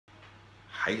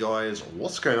Hey guys,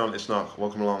 what's going on? It's Nock,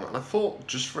 welcome along. And I thought,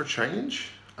 just for a change,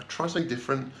 I'd try something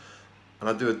different and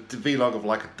I'd do a vlog of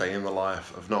like a day in the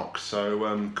life of Nock.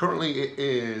 So currently it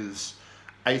is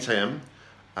 8 AM.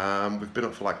 We've been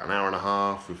up for like an hour and a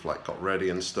half. We've like got ready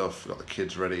and stuff. We've got the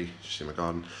kids ready, just in my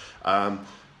garden.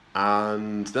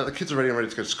 And now the kids are ready and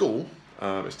ready to go to school.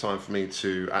 It's time for me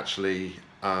to actually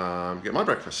get my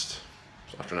breakfast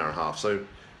after an hour and a half. So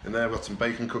in there I've got some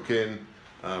bacon cooking.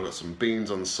 I've got some beans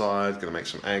on the side, gonna make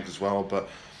some eggs as well, but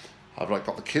I've like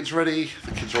got the kids ready.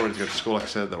 The kids are all ready to go to school, like I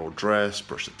said, they're all dressed,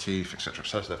 brushed their teeth, etc.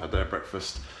 So they've had their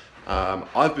breakfast.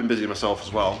 I've been busy myself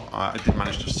as well. I did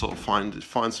manage to sort of find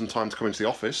some time to come into the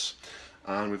office,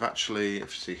 and we've actually,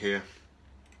 if you see here,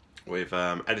 we've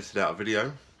edited out a video.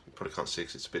 You probably can't see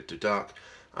because it's a bit too dark.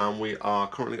 And we are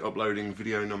currently uploading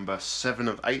video number 7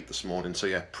 of 8 this morning. So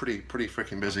yeah, pretty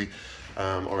freaking busy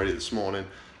already this morning.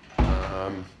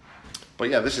 But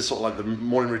yeah, this is sort of like the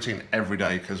morning routine every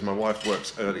day because my wife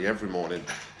works early every morning,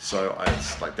 so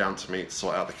it's like down to me to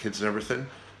sort out the kids and everything.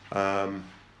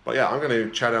 But yeah, I'm going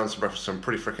to chow down some breakfast. I'm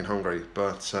pretty freaking hungry,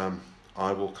 but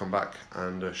I will come back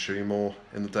and show you more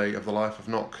in the day of the life of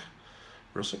Nock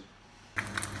real soon.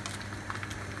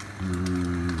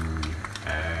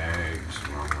 Eggs.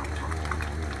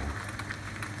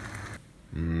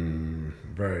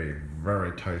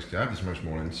 Very toasty. I have this most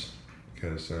mornings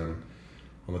because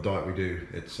on the diet we do,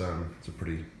 it's a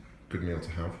pretty good meal to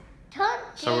have.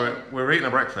 So we're eating a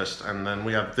breakfast, and then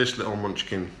we have this little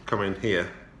munchkin come in here,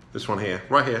 this one here,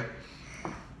 right here.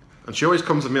 And she always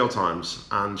comes at meal times,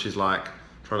 and she's like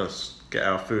trying to get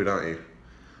our food, aren't you?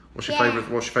 What's your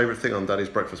favourite thing on Daddy's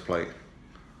breakfast plate?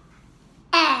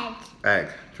 Egg. Egg.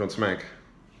 Do you want some egg?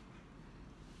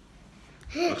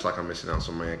 Looks like I'm missing out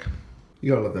on my egg. You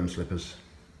gotta love them slippers.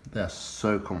 They're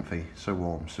so comfy, so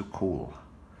warm, so cool.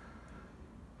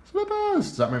 Slippers!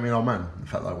 Does that make me an old man, the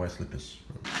fact that I wear slippers?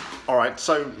 Alright,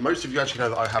 so most of you actually know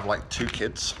that I have like 2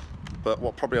 kids, but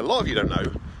what probably a lot of you don't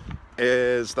know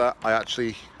is that I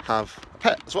actually have a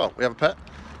pet as well. We have a pet,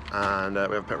 and we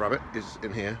have a pet rabbit. He's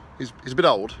in here. He's a bit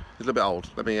old. He's a little bit old.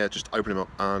 Let me just open him up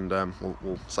and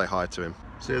we'll say hi to him.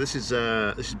 So yeah, this is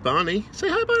Barney. Say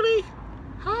hi, Barney!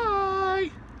 Hi!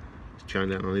 He's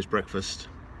chowing down on his breakfast.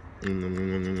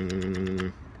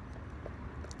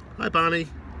 Hi, Barney.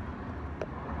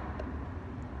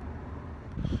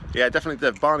 Yeah, definitely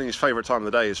Barney's favourite time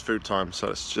of the day is food time, so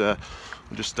let's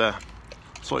just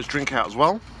sort his drink out as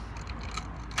well.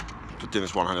 Just doing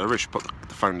this one-handed. I really should put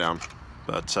the phone down,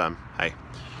 but hey.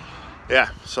 Yeah,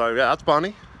 so yeah, that's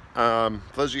Barney. For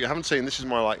those of you who haven't seen, this is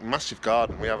my like massive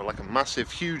garden. We have like a massive,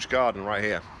 huge garden right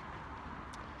here.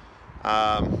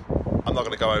 I'm not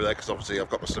going to go over there because obviously I've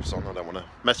got my slippers on. I don't want to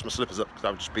mess my slippers up because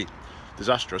that would just be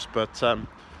disastrous, but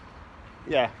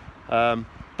yeah,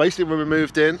 basically when we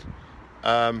moved in,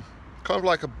 kind of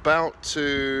like about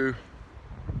to,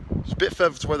 just a bit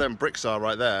further to where them bricks are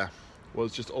right there,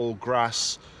 was just all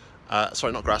grass,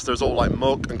 sorry, not grass, there's all like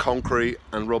muck and concrete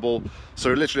and rubble.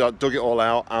 So we literally I dug it all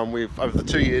out, and we've, over the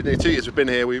 2 years we've been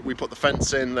here, we put the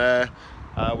fence in there,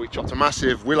 we chopped a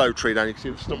massive willow tree down. You can see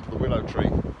the stump of the willow tree.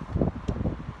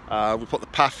 We put the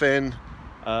path in,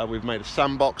 we've made a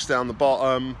sandbox down the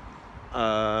bottom.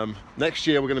 Next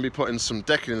year we're going to be putting some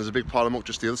decking in. There's a big pile of muck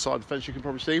just the other side of the fence, you can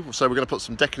probably see. So we're going to put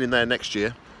some decking in there next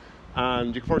year.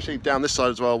 And you can probably see down this side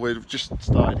as well, we've just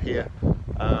started here,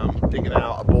 digging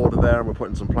out a border there, and we're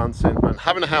putting some plants in. And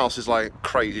having a house is like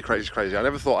crazy. I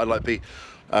never thought I'd like be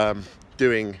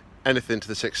doing anything to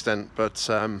this extent, but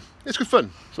it's good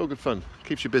fun. It's all good fun.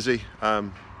 Keeps you busy,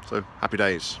 so happy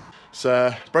days.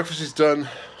 So breakfast is done.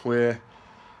 We're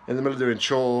in the middle of doing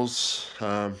chores,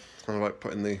 kind of like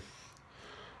putting the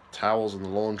towels and the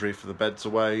laundry for the beds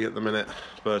away at the minute.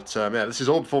 But yeah, this is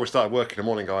all before we started work in the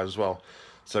morning, guys, as well.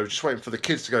 So we're just waiting for the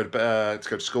kids to go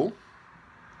to school.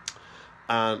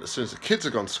 And as soon as the kids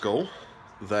have gone to school,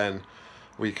 then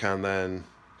we can then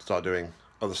start doing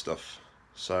other stuff.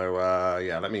 So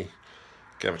yeah, let me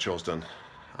get my chores done,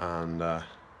 and I'll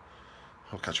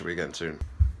catch up with you again soon.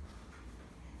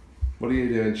 What are you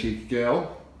doing, cheeky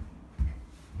girl?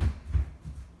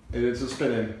 Are you doing some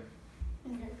spinning?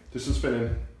 Mm-hmm. Do some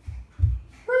spinning.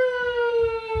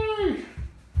 Whee!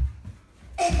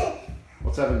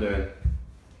 What's Evan doing?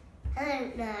 I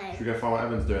don't know. Should we go find what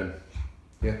Evan's doing?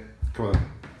 Yeah, come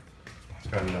on. Let's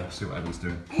go and see what Evan's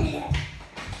doing.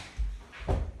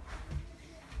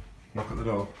 Knock at the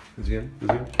door. Is he in? Is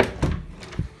he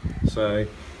in? Say,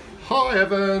 hi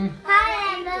Evan!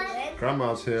 Hi Evan!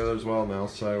 Grandma's here as well now,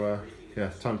 so yeah,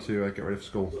 time to get ready for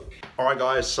school. Alright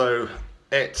guys, so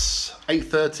it's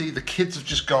 8:30, the kids have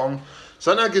just gone,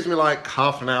 so that now gives me like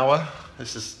half an hour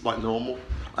This is like normal.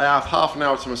 I have half an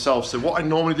hour to myself, so what I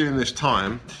normally do in this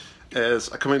time is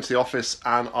I come into the office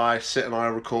and I sit and I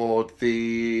record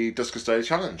the Duskers Daily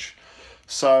Challenge.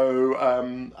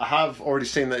 So I have already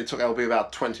seen that it took LB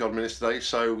about 20 odd minutes today,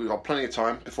 so we've got plenty of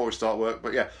time before we start work.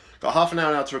 But yeah, got half an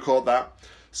hour now to record that.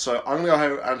 So I'm going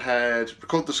to go ahead,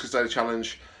 record the Duskers Daily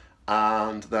Challenge,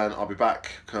 and then I'll be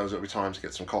back because it'll be time to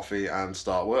get some coffee and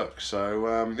start work.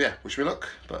 So yeah, wish me luck,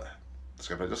 but let's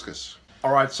go play Duskers.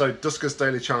 Alright, so Duskers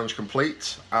Daily Challenge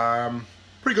complete.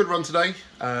 Pretty good run today.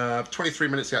 23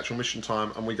 minutes the actual mission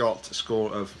time, and we got a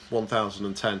score of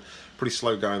 1010. Pretty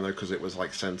slow going though, because it was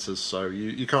like sensors, so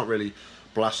you can't really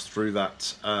blast through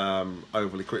that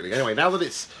overly quickly. Anyway, now that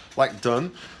it's like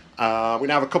done, we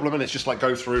now have a couple of minutes just like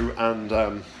go through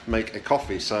and make a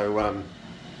coffee. So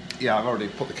yeah, I've already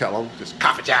put the kettle on. Just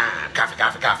coffee time,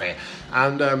 coffee.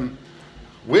 And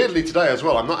weirdly today as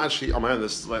well, I'm not actually on my own.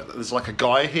 There's like a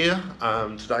guy here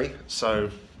today,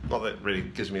 so not that it really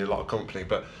gives me a lot of company,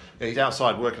 but yeah, he's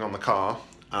outside working on the car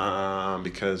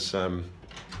because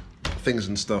things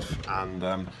and stuff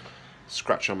and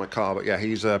scratch on my car. But yeah,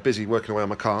 he's busy working away on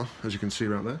my car, as you can see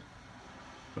right there,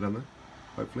 right down there,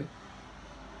 hopefully.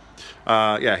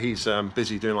 Yeah, he's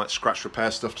busy doing like scratch repair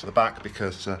stuff to the back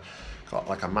because got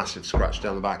like a massive scratch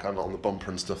down the back and on the bumper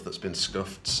and stuff that's been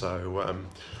scuffed. So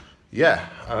yeah,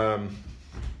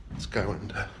 let's go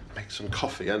and make some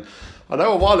coffee. And I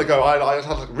know a while ago I was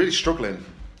like really struggling.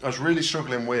 I was really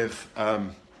struggling with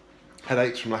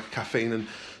headaches from lack of caffeine, and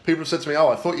people have said to me, "Oh,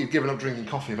 I thought you'd given up drinking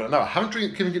coffee," but no, I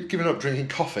haven't given up drinking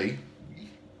coffee.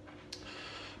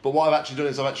 But what I've actually done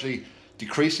is I've actually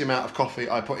decreased the amount of coffee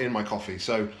I put in my coffee.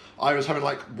 So I was having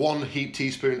like 1 heaped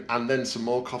teaspoon and then some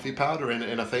more coffee powder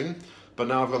in a thing, but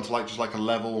now I've gone to like just like a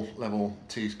level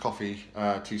coffee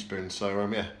teaspoon. So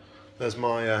yeah, there's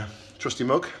my trusty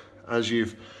mug, as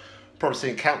you've probably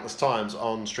seen countless times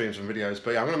on streams and videos.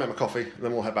 But yeah, I'm gonna make my coffee and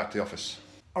then we'll head back to the office.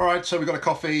 All right, so we've got a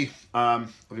coffee.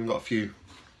 I've even got a few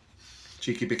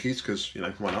cheeky bickies because, you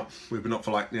know, why not? We've been up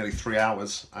for like nearly 3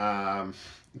 hours.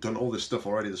 Done all this stuff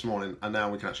already this morning, and now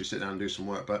we can actually sit down and do some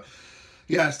work. But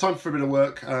yeah, it's time for a bit of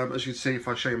work. As you can see, if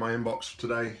I show you my inbox for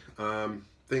today,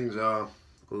 things are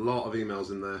a lot of emails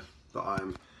in there that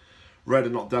I'm read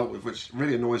and not dealt with, which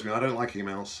really annoys me. I don't like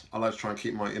emails. I like to try and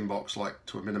keep my inbox like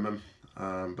to a minimum.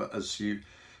 But as you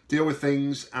deal with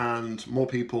things and more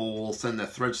people will send their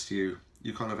threads to you,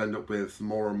 you kind of end up with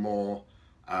more and more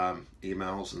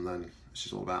emails, and then it's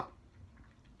just all about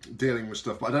dealing with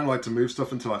stuff. But I don't like to move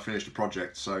stuff until I finish the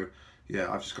project. So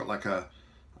yeah, I've just got like a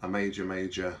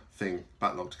major thing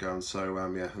backlog to go on. So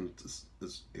yeah, and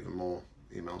there's even more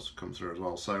emails come through as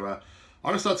well. So I'm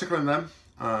gonna start tickling them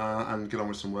and get on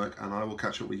with some work, and I will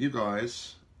catch up with you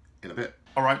guys in a bit.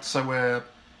 All right, so we're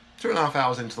 2.5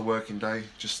 hours into the working day.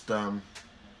 Just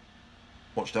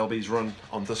watched LB's run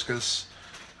on Duskers.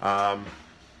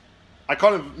 I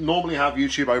kind of normally have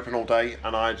YouTube open all day,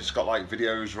 and I just got like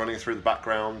videos running through the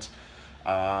background.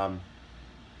 Don't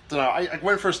know, I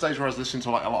went for a stage where I was listening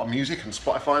to like a lot of music and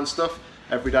Spotify and stuff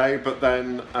every day, but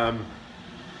then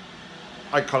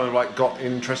I kind of like got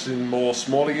interested in more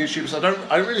smaller YouTubers. I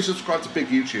don't really subscribe to big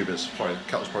YouTubers. Sorry, the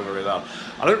kettle's probably really loud.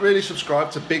 I don't really subscribe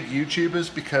to big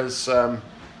YouTubers because I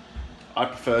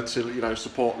prefer to, you know,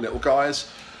 support little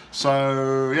guys.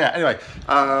 So yeah, anyway,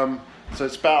 so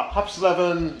it's about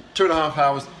 11:30, 2.5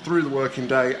 hours through the working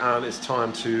day, and it's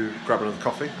time to grab another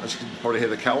coffee. As you can probably hear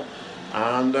the kettle,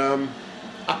 and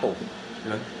apple. You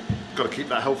know, got to keep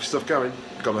that healthy stuff going.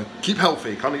 Got to keep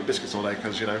healthy. Can't eat biscuits all day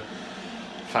because, you know,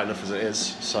 fat enough as it is.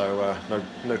 So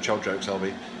no child jokes,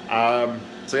 LB.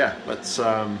 So yeah, let's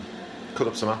cut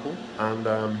up some apple and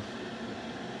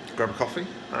grab a coffee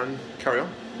and carry on.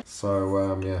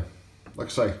 So yeah, like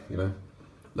I say, you know,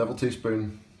 level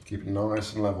teaspoon, keep it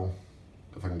nice and level.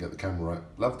 If I can get the camera right,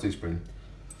 level teaspoon.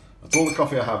 That's all the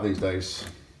coffee I have these days.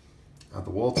 Add the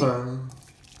water.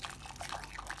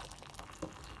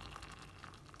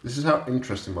 This is how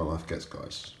interesting my life gets,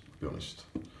 guys, to be honest.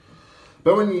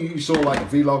 But when you saw like a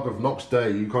vlog of Nock's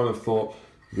day, you kind of thought,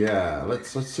 yeah,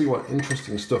 let's see what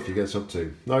interesting stuff he gets up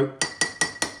to. No,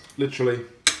 literally,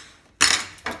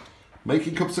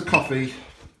 making cups of coffee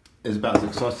is about as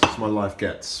exciting as my life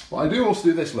gets. But I do also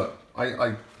do this, look.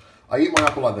 I eat my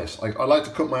apple like this. I like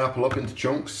to cut my apple up into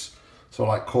chunks, so I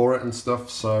like core it and stuff.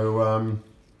 So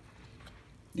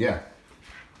yeah,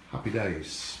 happy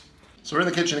days. So we're in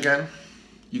the kitchen again.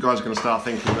 You guys are going to start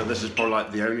thinking that this is probably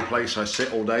like the only place I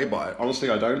sit all day, but honestly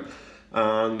I don't.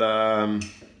 And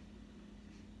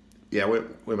yeah,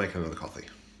 we're making another coffee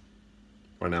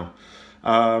right now.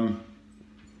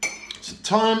 So the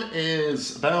time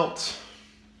is about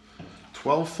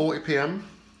 12:40 p.m.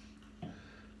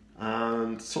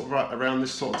 And sort of right around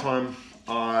this sort of time,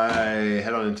 I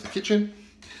head on into the kitchen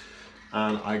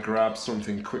and I grab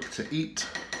something quick to eat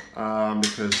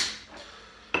because,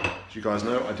 as you guys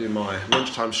know, I do my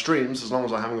lunchtime streams as long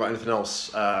as I haven't got anything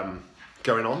else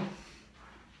going on.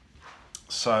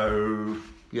 So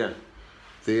yeah,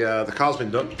 the car's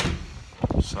been done.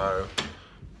 So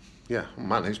yeah, oh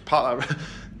man,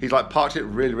 he's like parked it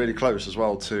really close as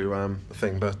well to the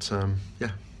thing. But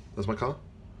yeah, there's my car.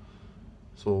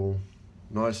 It's all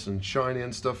nice and shiny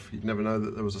and stuff. You'd never know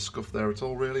that there was a scuff there at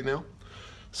all really now.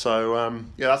 So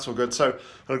yeah, that's all good. So I'm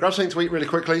gonna grab something to eat really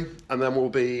quickly, and then we'll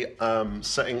be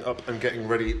setting up and getting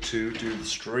ready to do the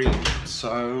stream.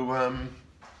 So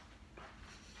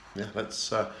yeah,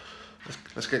 let's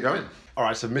get going. All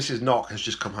right, so Mrs. Nock has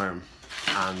just come home,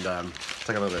 and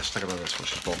take a look at this. Take a look at this. What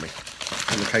she's bought me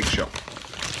from the cake shop.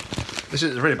 This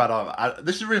is really bad.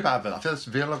 This is really bad. I feel this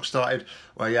vlog started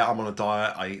where yeah, I'm on a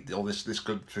diet. I eat all this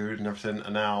good food and everything,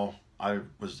 and now I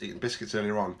was eating biscuits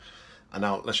earlier on, and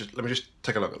now let me just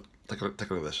take a look. Take a look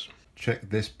at this. Check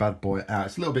this bad boy out.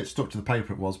 It's a little bit stuck to the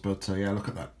paper it was, but yeah, look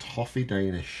at that toffee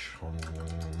Danish.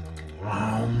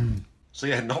 So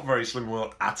yeah, not very Slim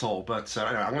World at all. But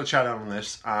anyway, I'm going to chow down on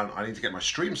this, and I need to get my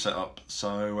stream set up.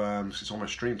 So it's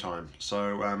almost stream time.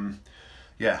 So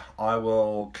yeah, I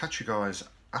will catch you guys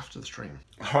after the stream.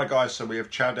 Alright guys, so we have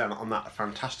chowed down on that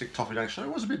fantastic toffee Danish. So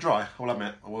it was a bit dry, I will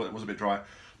admit, it was a bit dry.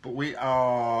 But we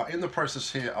are in the process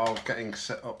here of getting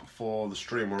set up for the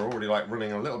stream. We're already like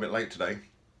running a little bit late today.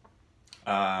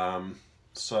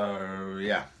 So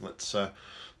yeah, let's, this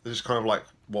is kind of like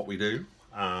what we do.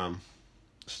 The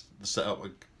setup,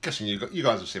 I'm guessing you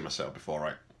guys have seen my setup before,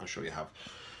 right? I'm sure you have.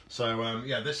 So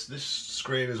yeah, this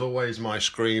screen is always my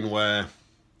screen where,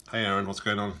 hey Aaron, what's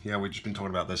going on? Yeah, we've just been talking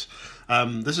about this.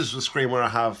 This is the screen where I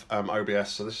have OBS,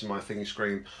 so this is my thingy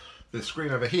screen. The screen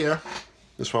over here,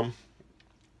 this one,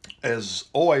 is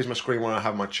always my screen where I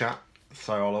have my chat,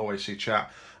 so I'll always see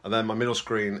chat. And then my middle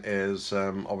screen is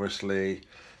obviously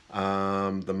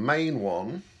the main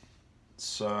one.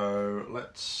 So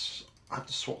I have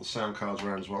to swap the sound cards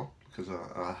around as well, because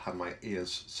I have my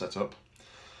ears set up.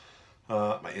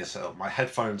 My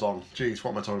headphones on. Jeez,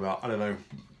 what am I talking about? I don't know.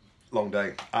 Long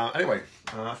day. Anyway,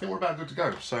 I think we're about good to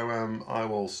go. So I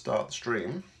will start the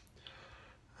stream,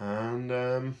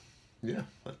 and yeah,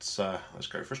 let's go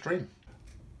for a stream.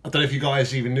 I don't know if you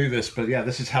guys even knew this, but yeah,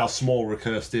 this is how small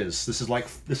Recursed is. This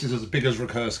is as big as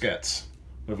Recursed gets,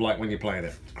 with like when you're playing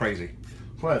it. It's crazy.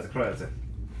 Crazy.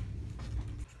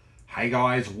 Hey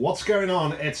guys, what's going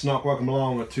on? It's Nock. Welcome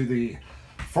along to the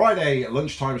Friday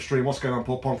lunchtime stream. What's going on,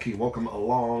 Paul Ponky? Welcome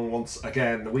along once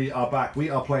again. We are back. We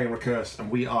are playing Recursed, and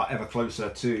we are ever closer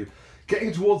to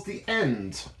getting towards the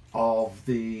end of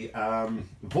the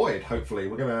void. Hopefully,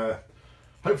 we're gonna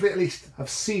at least have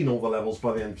seen all the levels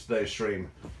by the end of today's stream.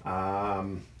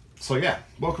 So yeah,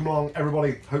 welcome along,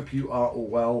 everybody. Hope you are all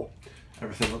well.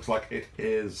 Everything looks like it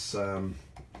is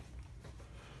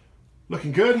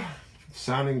looking good.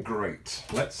 Sounding great.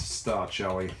 Let's start,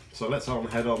 shall we? So let's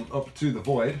head on up to the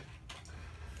void.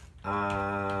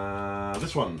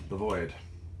 This one, the void.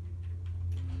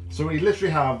 So we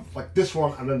literally have like this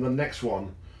one and then the next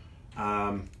one.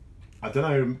 I don't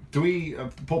know, do we,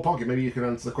 Paul Ponky, maybe you can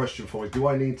answer the question for me. Do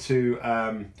I need to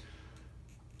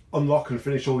unlock and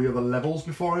finish all the other levels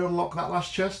before I unlock that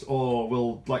last chest? Or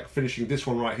will like finishing this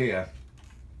one right here?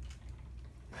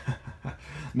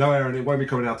 No, Aaron, it won't be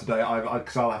coming out today.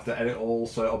 Because I'll have to edit all,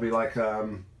 so it'll be like I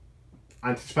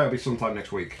anticipate it'll be sometime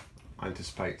next week. I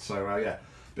anticipate. So yeah,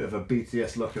 bit of a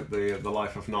BTS look at the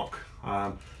life of Nock.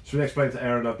 So to explain to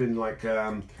Aaron, I've been like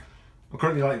I'm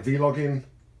currently like vlogging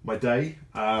my day.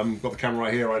 Got the camera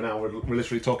right here right now. We're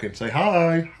literally talking. Say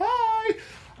hi.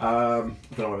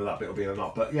 Don't know whether that bit will be or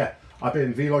not, but yeah, I've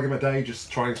been vlogging my day, just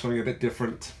trying something a bit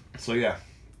different. So yeah.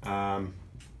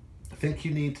 I think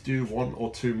you need to do 1 or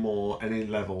 2 more any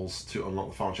levels to unlock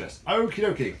the final chest. Okie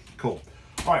dokie, cool.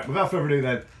 All right, without further ado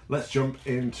then, let's jump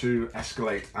into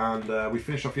Escalate. And we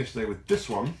finished off yesterday with this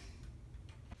one.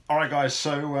 All right guys,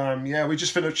 so yeah, we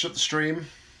just finished up the stream.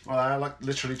 Well, like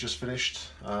literally just finished,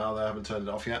 although I haven't turned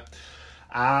it off yet.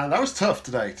 And that was tough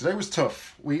today. Today was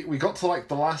tough. We got to like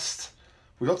the last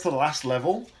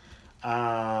level.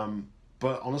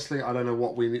 But honestly, I don't know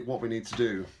what we need to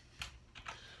do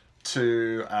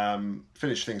to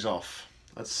finish things off.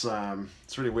 That's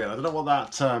it's really weird. I don't know what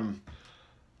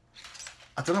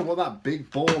that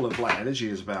big ball of like energy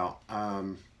is about.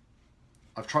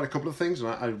 I've tried a couple of things and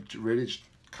I really just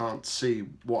can't see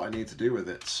what I need to do with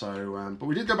it. So but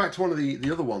we did go back to one of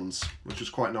the other ones, which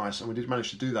was quite nice, and we did manage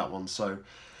to do that one. So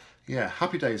yeah,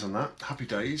 happy days on that. Happy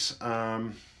days. It's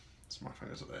my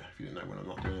photos up there if you didn't know when I'm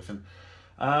not doing anything.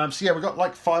 So yeah, we've got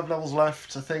like 5 levels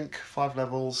left, I think. 5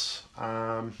 levels.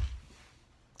 They're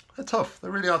tough. They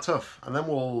really are tough. And then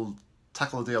we'll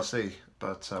tackle the DLC.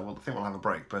 But I think we'll have a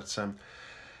break. But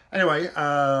anyway,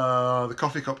 the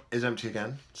coffee cup is empty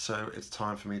again. So it's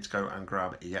time for me to go and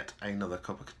grab yet another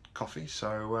cup of coffee.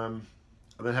 So and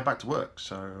then head back to work.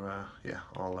 So yeah,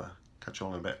 I'll catch you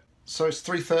all in a bit. So it's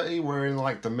 3:30. We're in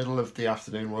like the middle of the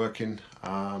afternoon working.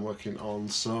 Working on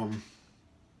some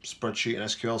spreadsheet and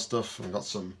SQL stuff. I've got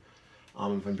some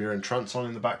Armin van Buuren trance on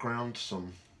in the background.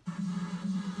 Some.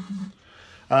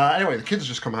 Anyway, the kids have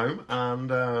just come home,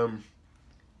 and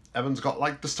Evan's got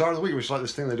like the star of the week, which is like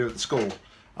this thing they do at the school,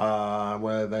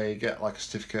 where they get like a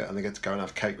certificate and they get to go and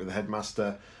have cake with the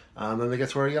headmaster, and then they get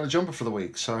to wear a yellow jumper for the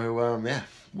week. So yeah,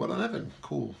 well done, Evan.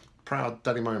 Cool, proud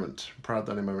daddy moment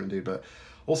indeed. But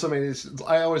also, I mean,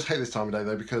 I always hate this time of day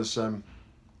though, because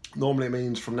normally it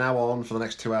means from now on for the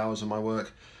next 2 hours of my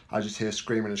work, I just hear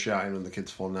screaming and shouting and the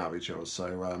kids falling out of each other. So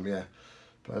yeah,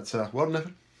 but well done,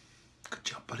 Evan. Good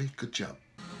job, buddy. Good job.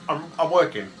 I'm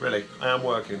working, really. I am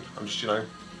working. I'm just, you know,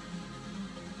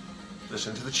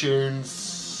 listening to the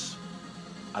tunes,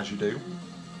 as you do.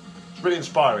 It's really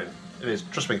inspiring. It is.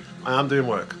 Trust me. I am doing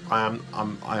work. I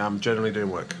am genuinely doing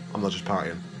work. I'm not just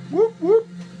partying. Whoop whoop.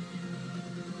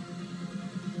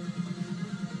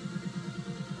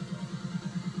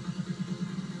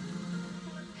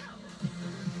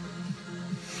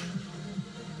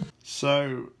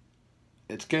 So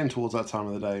it's getting towards that time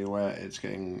of the day where it's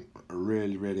getting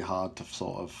really, really hard to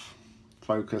sort of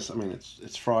focus. I mean,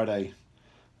 it's Friday.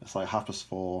 It's like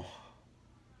 4:30.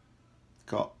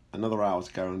 Got another hour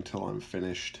to go until I'm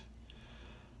finished.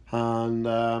 And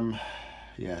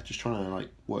yeah, just trying to like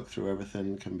work through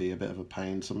everything can be a bit of a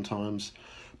pain sometimes.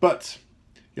 But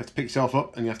you have to pick yourself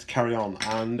up and you have to carry on.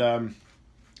 And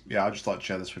yeah, I'd just like to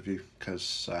share this with you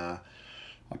because I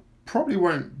probably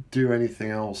won't do anything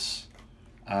else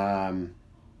at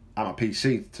my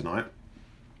PC tonight.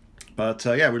 But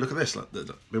yeah, we look at this. I've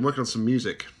been working on some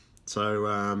music. So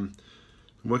I'm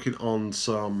working on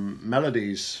some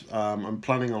melodies. I'm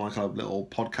planning on like a little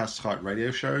podcast type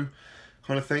radio show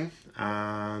kind of thing.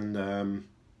 And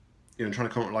you know, trying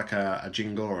to come up with like a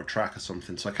jingle or a track or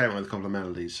something. So I came up with a couple of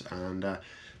melodies. And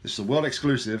this is a world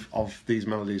exclusive of these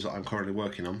melodies that I'm currently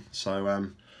working on.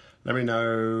 So let me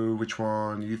know which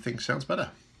one you think sounds better.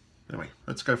 Anyway,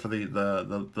 let's go for the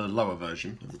lower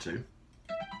version of the two.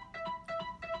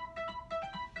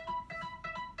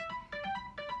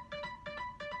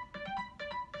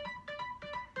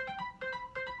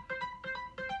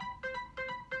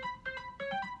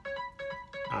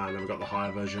 And then we've got the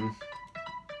higher version.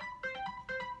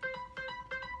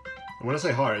 And when I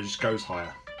say higher, it just goes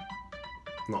higher,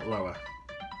 not lower.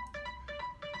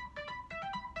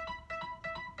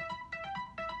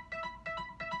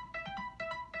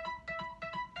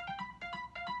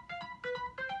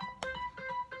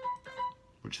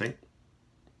 What do you think? Do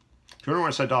you remember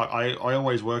when I say dark? I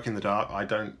always work in the dark. I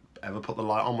don't ever put the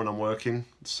light on when I'm working.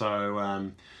 So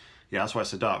yeah, that's why I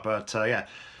said dark. But yeah,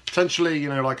 potentially, you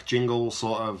know, like a jingle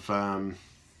sort of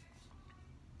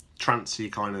trancey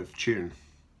kind of tune.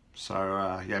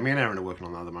 So yeah, me and Aaron are working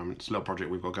on that at the moment. It's a little project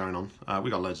we've got going on.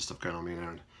 We've got loads of stuff going on, me and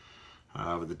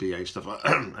Aaron, with the DA stuff.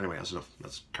 Anyway, that's enough.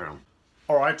 Let's carry on.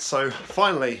 Alright, so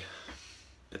finally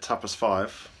it's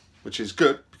 5:30, which is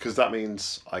good because that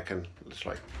means I can just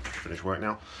like finish work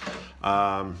now.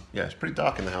 Yeah, it's pretty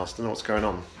dark in the house. Don't know what's going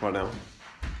on right now.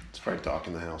 It's very dark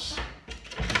in the house.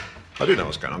 I do know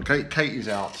what's going on. Kate is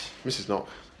out. Mrs. Nock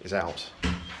is out,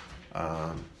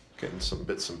 getting some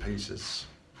bits and pieces.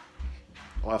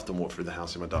 I often walk through the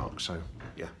house in the dark, so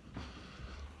yeah.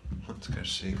 Let's go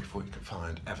see if we can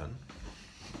find Evan.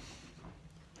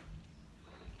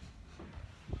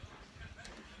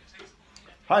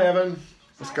 Hi Evan,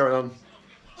 what's going on?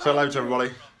 Say hello to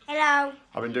everybody. Hello.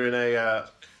 I've been doing a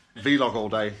vlog all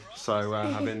day, so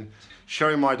I've been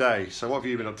showing my day. So what have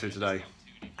you been up to today?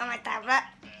 On my tablet.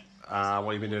 What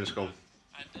have you been doing at school?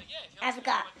 I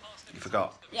forgot. You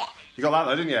forgot? Yeah. You got that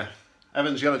though, didn't you?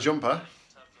 Evan's yellow jumper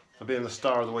for being the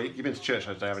star of the week. You've been to church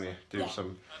today, haven't you? Doing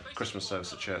some Christmas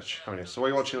service at church, haven't you? So what are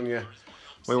you watching on your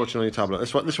tablet? This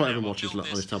is what Evan watches on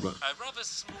his tablet.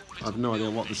 I have no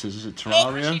idea what this is. Is it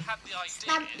Terraria?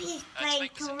 Stampy's playing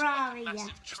Terraria.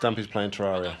 Stampy's playing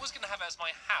Terraria.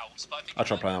 I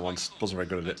tried playing that once. Wasn't very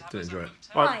good at it. Didn't enjoy it.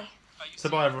 Right. Say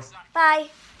bye, everyone. Bye.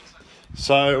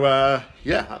 So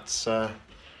yeah, that's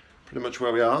pretty much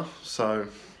where we are. So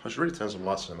I should really turn some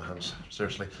lights on in my hands.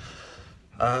 Seriously.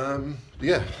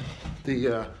 Yeah,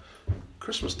 the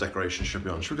Christmas decorations should be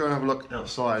on. Should we go and have a look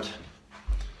outside?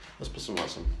 Let's put some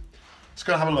lights on. Let's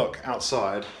go and have a look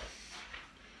outside.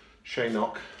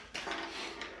 Nock.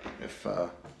 if my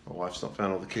wife's not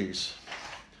found all the keys.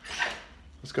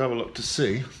 Let's go have a look to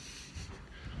see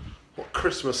what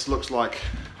Christmas looks like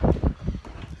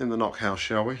in the Nock house,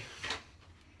 shall we?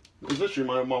 It's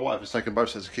literally my wife has taken both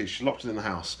sets of keys. She locked it in the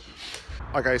house.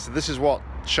 Okay, so this is what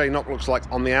Shea Nock looks like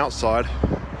on the outside.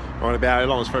 I'm going to be out here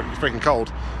long, it's freaking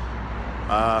cold.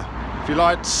 A few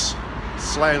lights,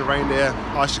 sleigh and reindeer,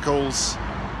 icicles,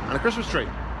 and a Christmas tree,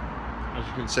 as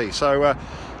you can see. So,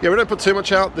 yeah, we don't put too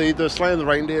much out. The sleigh and the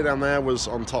reindeer down there was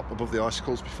on top above the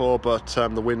icicles before, but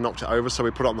the wind knocked it over, so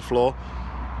we put it on the floor.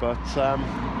 But,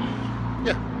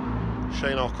 yeah,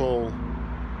 Shea Nock all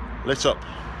lit up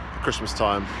at Christmas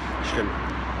time. You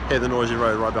can hear the noisy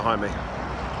road right behind me.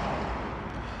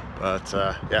 But,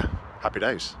 yeah, happy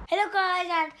days. Hello guys,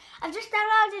 and I've just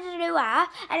downloaded a new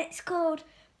app and it's called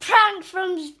Prank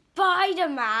from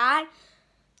Spider-Man.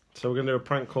 So we're going to do a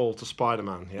prank call to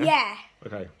Spider-Man, yeah? Yeah.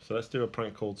 Okay, so let's do a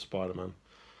prank call to Spider-Man.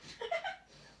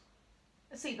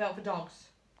 A seatbelt for dogs.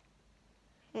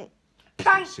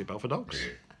 Prank. Seatbelt for dogs.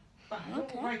 Well,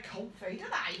 they're very comfy, do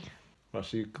they? Right,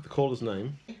 so the caller's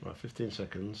name. Right, 15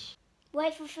 seconds.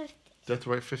 Wait for 50. Do you have to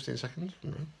wait 15 seconds?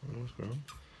 No, I don't know what's going on.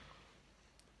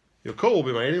 Your call will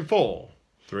be made in 4,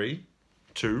 3,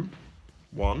 2,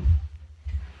 1.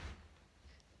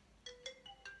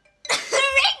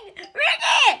 Ring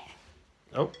it!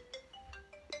 Oh.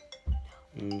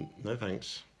 No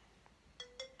thanks.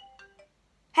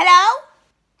 Hello?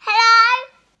 Hello?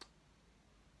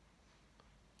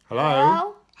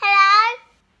 Hello? Hello?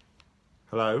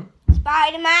 Hello?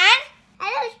 Spider-Man?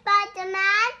 Hello,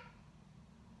 Spider-Man.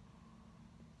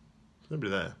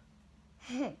 Nobody there.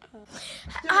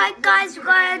 Hi guys, we're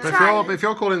gonna try. If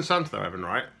you're calling Santa though, Evan,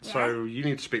 right? Yeah. So you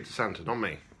need to speak to Santa, not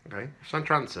me. Okay? If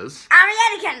Santa answers,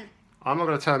 Ariana. I'm not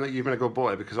going to tell him that you've been a good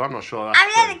boy because I'm not sure that's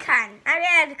Ariana true.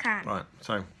 can. Right,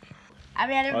 so...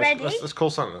 Ariana ready? Let's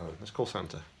call Santa then. Let's call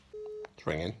Santa. It's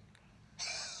ringing.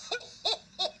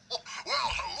 Well,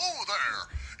 hello there.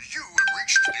 You have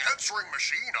reached the answering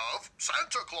machine of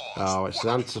Santa Claus. Oh, it's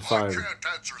Santa's phone. I can't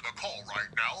answer the call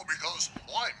right now because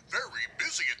I'm very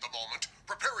busy at the moment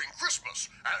preparing Christmas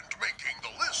and making the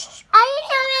lists. Are you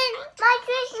doing my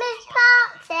Christmas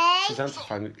party? It's Santa's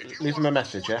phone. Leave him a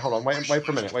message, yeah? Hold on, wait for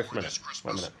a minute, wait a minute. Press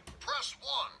 1. To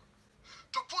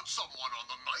put someone on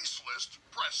the nice list,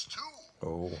 press 2.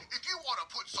 Oh. If you want to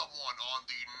put someone on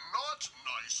the not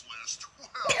nice list,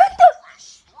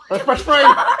 well, press 3.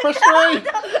 Press 3!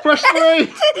 Press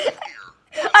 3!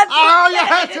 Oh, you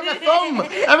hurting my thumb!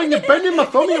 Evan, you're bending my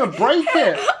thumb, you're going to break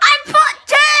it! I put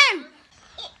 2!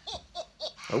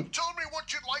 Oh. Tell me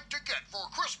what you'd like to get for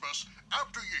Christmas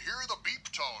after you hear the beep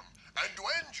tone. And to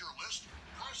end your list,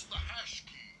 press the hash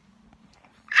key.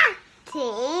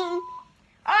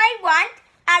 I want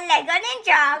a Lego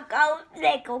Ninjago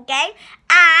Lego game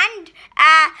and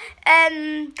a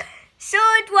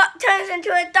sword what turns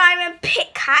into a diamond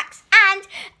pickaxe and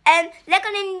a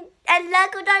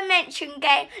Lego Dimension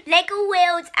game, Lego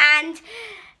Wheels and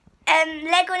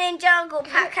Lego Ninjago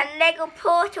pack and Lego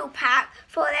Portal pack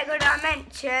for Lego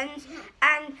Dimensions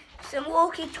and some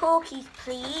walkie-talkies,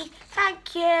 please.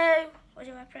 Thank you. What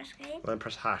do I press key? Then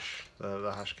press hash,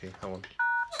 the hash key. Hold on.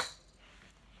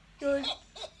 Good.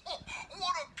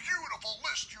 What a beautiful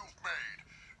list you've made.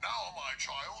 Now, my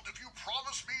child, if you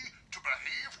promise me to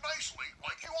behave nicely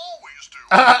like you always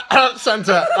do.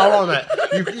 Santa, hold on a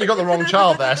minute. You got the wrong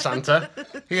child there, Santa.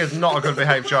 He is not a good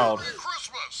behaved child. Merry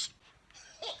Christmas.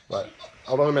 Right,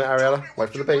 hold on a minute, Ariella. Wait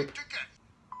for the beep.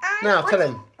 Now, tell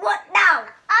him. What now?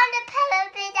 On the pillow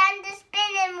bit and the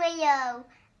spinning wheel.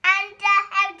 And the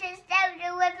helter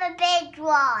skelter with a big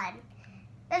one.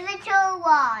 With a tall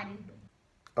one.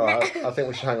 Alright, I think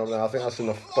we should hang on now. I think that's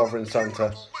enough bothering Santa.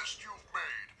 List you've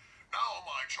made. Now,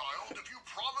 my child, if you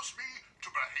promise me to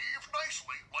behave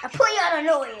nicely I like put you on a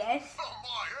naughty list.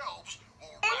 my elves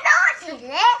will A naughty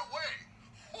list? away.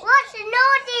 What's a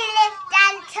naughty list,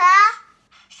 Santa?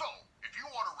 So, if you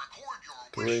want to record your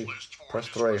wish 3. list for Press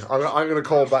this 3. I'm going to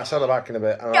call back Santa back in a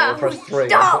bit, and I'm going to press 3 and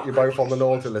Don't. put you both on the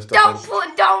naughty list. I Don't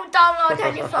think. download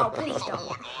on your phone, please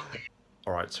don't.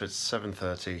 Alright, so it's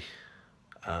 7:30.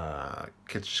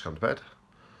 Kids just gone to bed,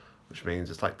 which means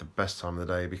it's like the best time of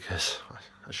the day because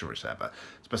I shouldn't really say that, but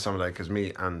it's the best time of the day because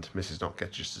me and Mrs. Nock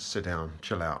get just to sit down,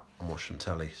 chill out, and watch some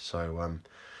telly. So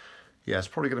yeah, it's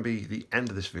probably going to be the end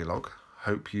of this vlog.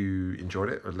 Hope you enjoyed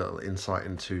it. A little insight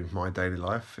into my daily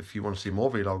life. If you want to see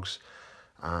more vlogs,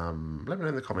 let me know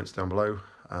in the comments down below.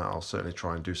 I'll certainly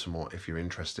try and do some more if you're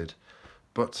interested.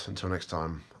 But until next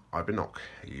time, I've been Nock.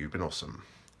 You've been awesome.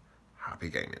 Happy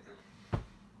gaming.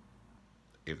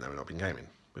 Even though we've not been gaming,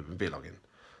 we've been vlogging.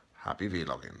 Happy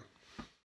vlogging.